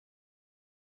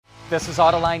This is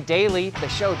Autoline Daily, the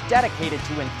show dedicated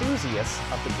to enthusiasts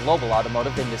of the global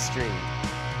automotive industry.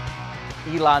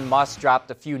 Elon Musk dropped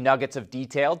a few nuggets of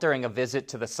detail during a visit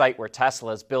to the site where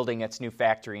Tesla is building its new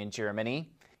factory in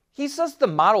Germany. He says the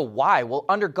Model Y will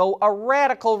undergo a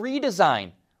radical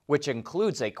redesign, which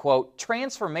includes a, quote,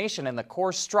 transformation in the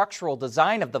core structural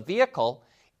design of the vehicle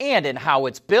and in how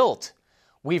it's built.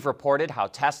 We've reported how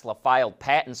Tesla filed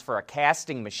patents for a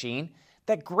casting machine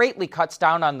that greatly cuts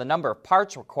down on the number of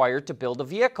parts required to build a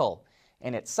vehicle.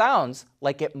 And it sounds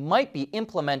like it might be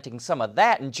implementing some of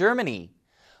that in Germany.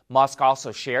 Musk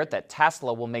also shared that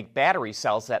Tesla will make battery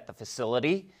cells at the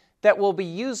facility that will be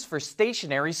used for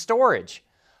stationary storage.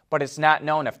 But it's not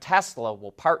known if Tesla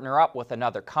will partner up with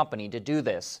another company to do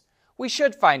this. We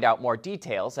should find out more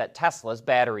details at Tesla's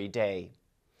Battery Day.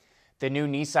 The new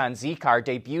Nissan Z-Car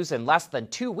debuts in less than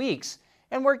 2 weeks,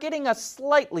 and we're getting a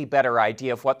slightly better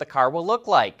idea of what the car will look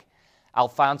like.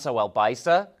 Alfonso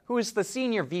Albaisa, who is the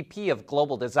Senior VP of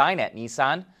Global Design at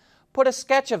Nissan, put a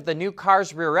sketch of the new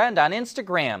car's rear end on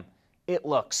Instagram. It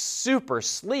looks super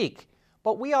sleek,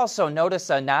 but we also notice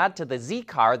a nod to the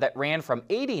Z-Car that ran from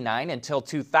 '89 until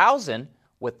 2000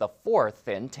 with the 4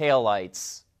 thin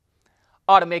taillights.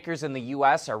 Automakers in the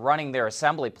U.S. are running their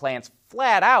assembly plants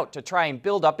flat out to try and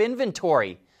build up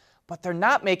inventory, but they're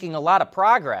not making a lot of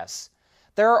progress.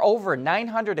 There are over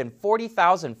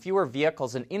 940,000 fewer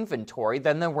vehicles in inventory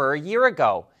than there were a year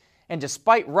ago, and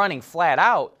despite running flat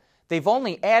out, they've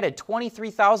only added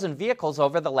 23,000 vehicles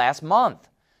over the last month.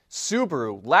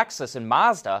 Subaru, Lexus, and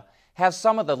Mazda have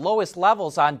some of the lowest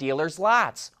levels on dealers'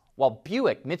 lots, while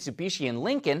Buick, Mitsubishi, and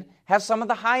Lincoln have some of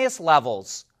the highest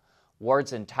levels.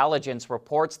 Ward's Intelligence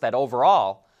reports that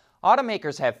overall,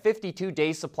 automakers have 52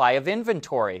 days supply of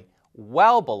inventory,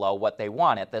 well below what they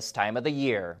want at this time of the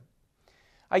year.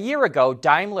 A year ago,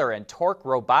 Daimler and Torque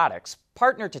Robotics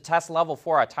partnered to test Level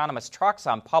 4 autonomous trucks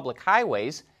on public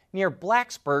highways near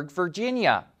Blacksburg,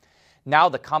 Virginia. Now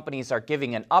the companies are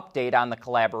giving an update on the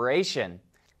collaboration.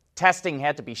 Testing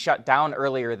had to be shut down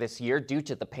earlier this year due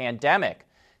to the pandemic,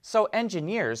 so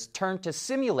engineers turned to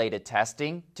simulated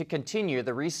testing to continue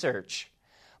the research.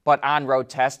 But on-road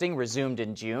testing resumed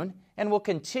in June and will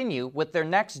continue with their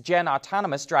next-gen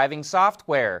autonomous driving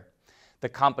software. The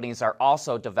companies are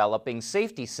also developing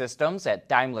safety systems at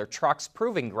Daimler Truck's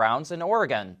proving grounds in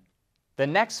Oregon. The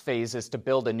next phase is to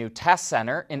build a new test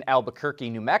center in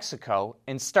Albuquerque, New Mexico,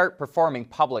 and start performing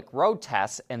public road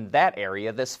tests in that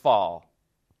area this fall.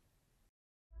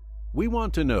 We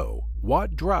want to know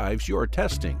what drives your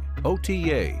testing.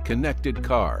 OTA, connected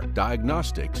car,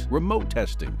 diagnostics, remote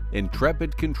testing.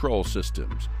 Intrepid Control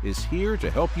Systems is here to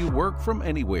help you work from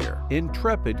anywhere.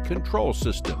 Intrepid Control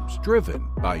Systems, driven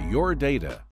by your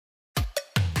data.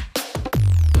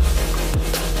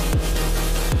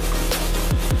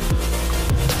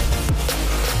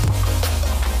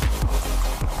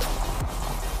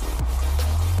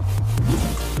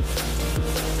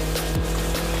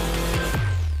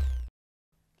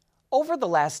 Over the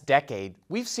last decade,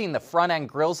 we've seen the front-end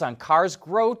grills on cars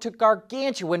grow to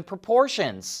gargantuan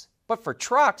proportions. But for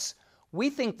trucks, we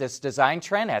think this design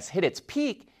trend has hit its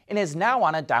peak and is now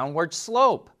on a downward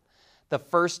slope. The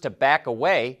first to back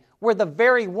away were the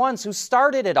very ones who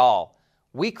started it all.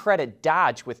 We credit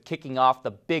Dodge with kicking off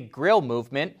the big grill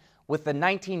movement with the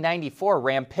 1994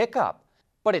 Ram pickup,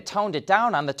 but it toned it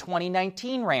down on the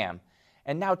 2019 Ram.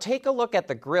 And now take a look at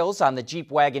the grills on the Jeep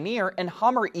Wagoneer and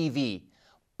Hummer EV.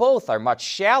 Both are much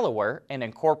shallower and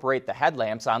incorporate the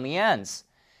headlamps on the ends.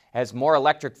 As more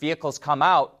electric vehicles come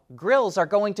out, grills are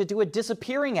going to do a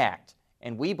disappearing act,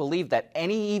 and we believe that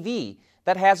any EV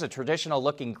that has a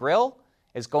traditional-looking grill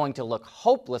is going to look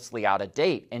hopelessly out of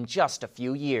date in just a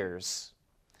few years.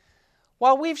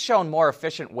 While we've shown more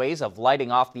efficient ways of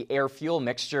lighting off the air-fuel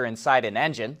mixture inside an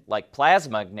engine, like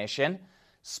plasma ignition,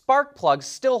 spark plugs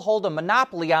still hold a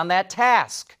monopoly on that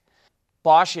task.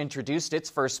 Bosch introduced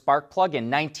its first spark plug in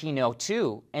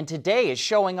 1902 and today is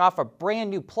showing off a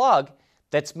brand new plug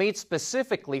that's made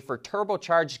specifically for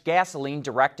turbocharged gasoline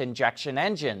direct injection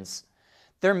engines.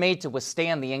 They're made to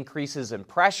withstand the increases in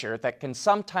pressure that can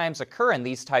sometimes occur in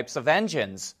these types of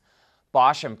engines.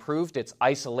 Bosch improved its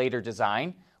isolator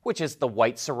design, which is the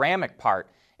white ceramic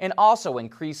part, and also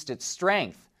increased its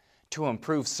strength. To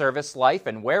improve service life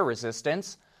and wear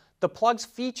resistance, the plugs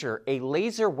feature a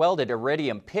laser-welded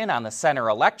iridium pin on the center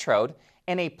electrode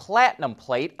and a platinum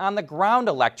plate on the ground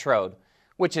electrode,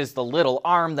 which is the little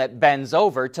arm that bends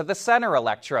over to the center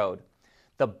electrode.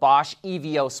 The Bosch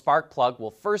EVO spark plug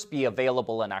will first be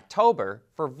available in October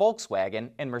for Volkswagen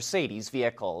and Mercedes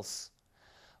vehicles.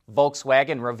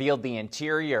 Volkswagen revealed the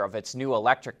interior of its new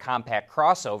electric compact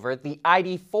crossover, the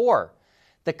ID.4.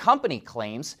 The company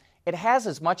claims it has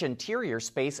as much interior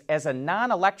space as a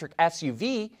non-electric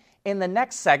SUV in the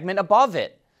next segment above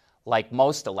it. Like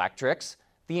most electrics,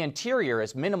 the interior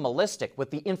is minimalistic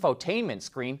with the infotainment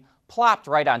screen plopped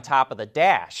right on top of the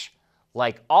dash.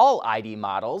 Like all ID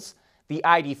models, the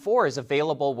ID.4 is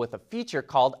available with a feature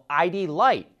called ID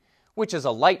Light, which is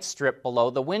a light strip below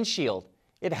the windshield.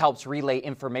 It helps relay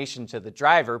information to the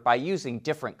driver by using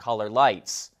different color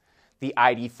lights. The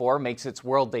ID.4 makes its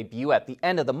world debut at the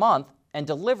end of the month, and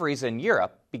deliveries in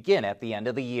Europe begin at the end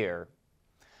of the year.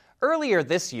 Earlier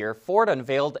this year, Ford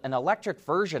unveiled an electric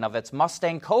version of its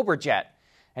Mustang Cobra Jet,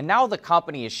 and now the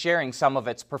company is sharing some of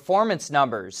its performance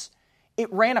numbers.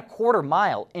 It ran a quarter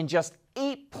mile in just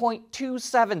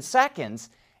 8.27 seconds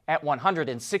at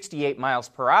 168 miles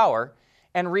per hour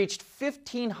and reached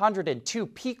 1,502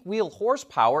 peak wheel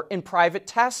horsepower in private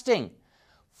testing.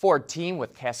 Ford teamed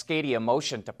with Cascadia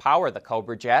Motion to power the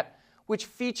Cobra Jet, which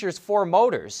features 4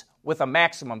 motors with a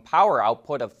maximum power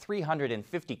output of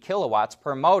 350 kilowatts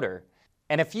per motor.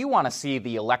 And if you want to see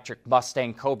the electric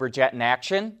Mustang Cobra Jet in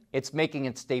action, it's making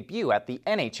its debut at the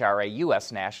NHRA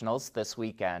US Nationals this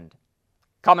weekend.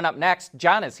 Coming up next,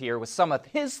 John is here with some of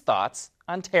his thoughts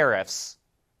on tariffs.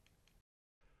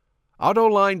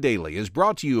 AutoLine Daily is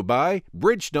brought to you by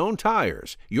Bridgestone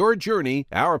Tires, your journey,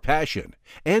 our passion,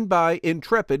 and by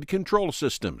Intrepid Control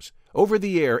Systems,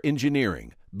 over-the-air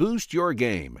engineering. Boost your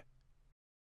game.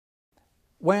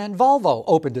 When Volvo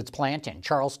opened its plant in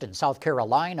Charleston, South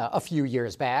Carolina a few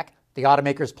years back, the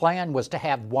automaker's plan was to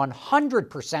have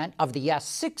 100% of the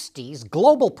S60's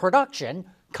global production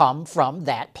come from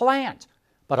that plant.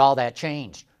 But all that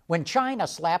changed when China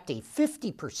slapped a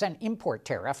 50% import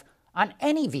tariff on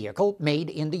any vehicle made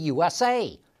in the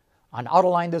USA. On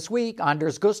Autoline This Week,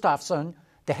 Anders Gustafsson,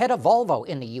 the head of Volvo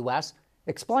in the U.S.,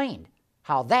 explained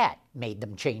how that made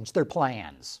them change their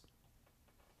plans.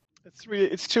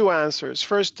 It's 2 answers.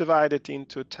 First, divide it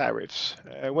into tariffs.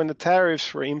 When the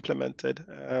tariffs were implemented,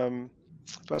 it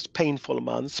was painful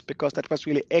months because that was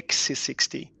really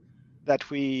XC60 that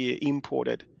we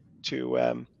imported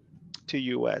to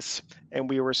US, and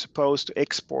we were supposed to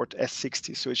export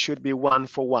S60, so it should be 1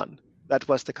 for 1. That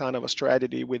was the kind of a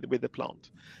strategy with the plant.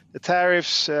 The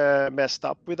tariffs messed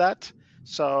up with that,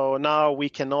 so now we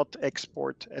cannot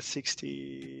export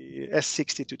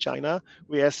S60 to China.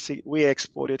 We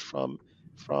export it from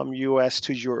US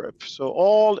to Europe. So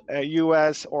all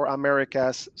US or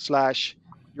Americas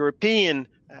 / European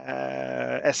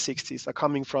S60s are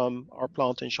coming from our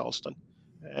plant in Charleston.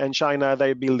 And China,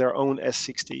 they build their own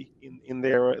S60 in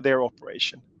their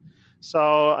operation.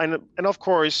 So, and of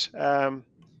course,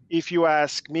 if you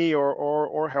ask me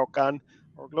or Håkan,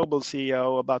 our global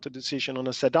CEO, about the decision on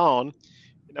a sedan,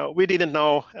 we didn't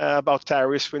know about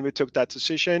tariffs when we took that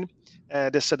decision.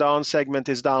 The sedan segment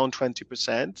is down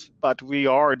 20%, but we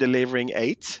are delivering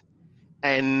 8%.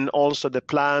 And also the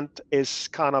plant is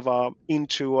kind of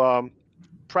into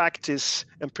practice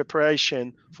and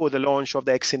preparation for the launch of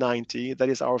the XC90. That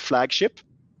is our flagship.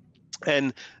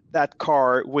 And that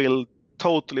car will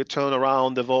totally turn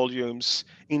around the volumes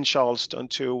in Charleston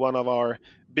to one of our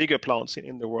bigger plants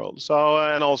in the world. So,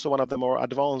 and also one of the more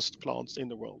advanced plants in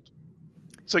the world.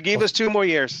 So give us 2 more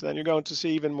years, then you're going to see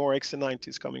even more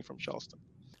XC90s coming from Charleston.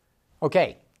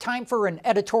 Okay, time for an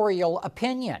editorial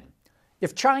opinion.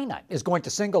 If China is going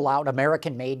to single out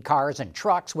American-made cars and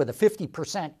trucks with a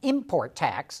 50% import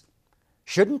tax,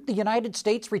 shouldn't the United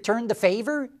States return the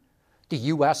favor? The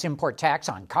U.S. import tax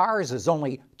on cars is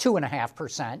only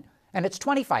 2.5%, and it's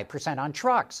 25% on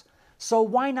trucks. So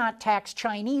why not tax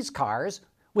Chinese cars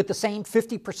with the same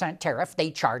 50% tariff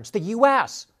they charge the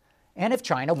U.S.? And if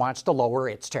China wants to lower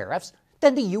its tariffs,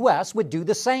 then the U.S. would do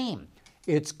the same.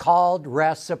 It's called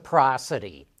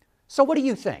reciprocity. So what do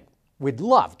you think? We'd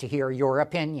love to hear your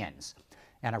opinions.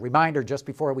 And a reminder just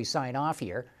before we sign off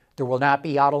here, there will not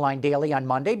be Autoline Daily on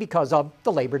Monday because of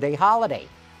the Labor Day holiday.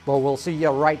 But we'll see you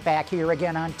right back here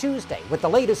again on Tuesday with the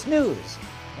latest news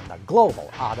in the global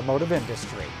automotive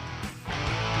industry.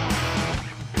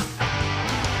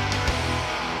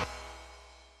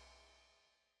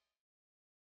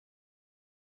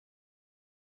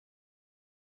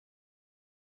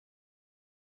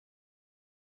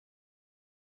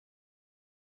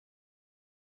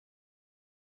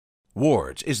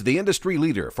 Wards is the industry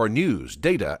leader for news,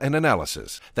 data, and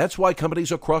analysis. That's why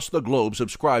companies across the globe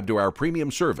subscribe to our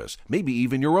premium service, maybe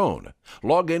even your own.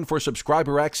 Log in for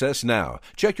subscriber access now.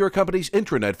 Check your company's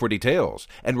intranet for details,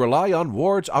 and rely on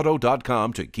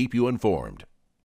wardsauto.com to keep you informed.